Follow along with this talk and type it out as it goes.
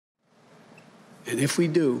And if we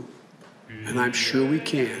do, and I'm sure we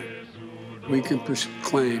can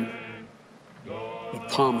proclaim the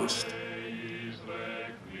palmist,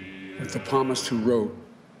 with the palmist who wrote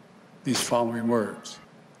these following words.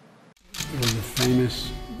 He was a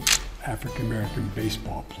famous African-American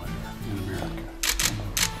baseball player in America.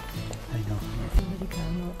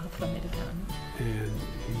 And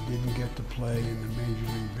he didn't get to play in the Major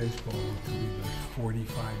League Baseball until he was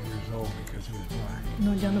 45 years old because he was black.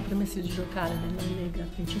 Non gli hanno permesso di giocare nella lega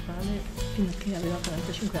principale fino a che aveva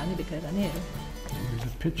 45 anni perché era nero. He was a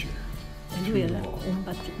pitcher. E lui era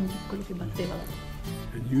quello che batteva.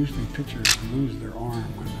 And usually pitchers lose their arm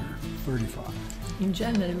when they're 35. In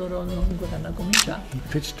genere loro non guardano come già. He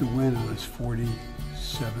pitched to win on his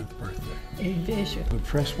 47th birthday. E invece the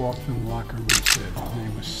press walked in the locker room and said his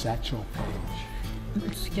name was Satchel Paige.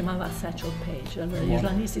 Si chiamava Satchel Paige. Allora gli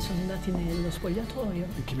giornalisti sono andati nello spogliatoio.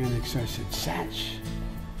 The commanding officer said, Satch,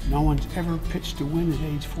 no one's ever pitched to win at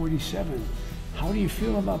age 47. How do you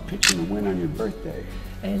feel about pitching to win on your birthday?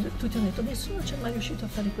 E tutti hanno detto, nessuno ci è mai riuscito a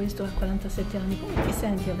fare questo a 47 anni. Come ti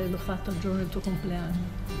senti averlo fatto il giorno del tuo compleanno?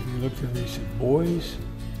 And he looked at me and said, boys,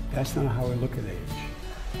 that's not how I look at age.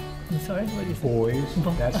 I'm sorry, what is it? Boys,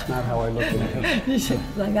 that's not how I look at age. Dice,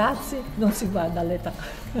 ragazzi, non si guarda all'età.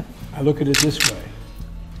 I look at it this way.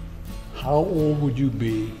 How old would you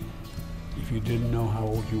be if you didn't know how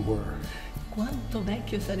old you were? Quanto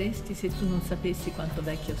vecchio saresti se tu non sapessi quanto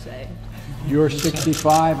vecchio sei? You're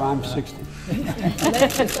 65, I'm 60. Lei ha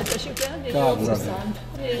 65 anni e io ho 60.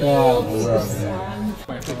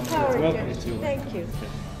 Thank you.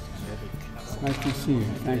 Nice to see you.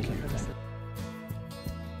 Thank you.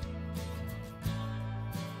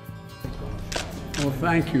 Well,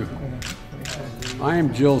 thank you. I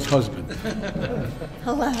am Jill's husband.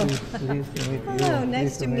 Hello. Hello,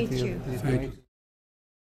 nice to meet you. Thank you.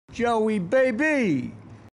 Joey, baby!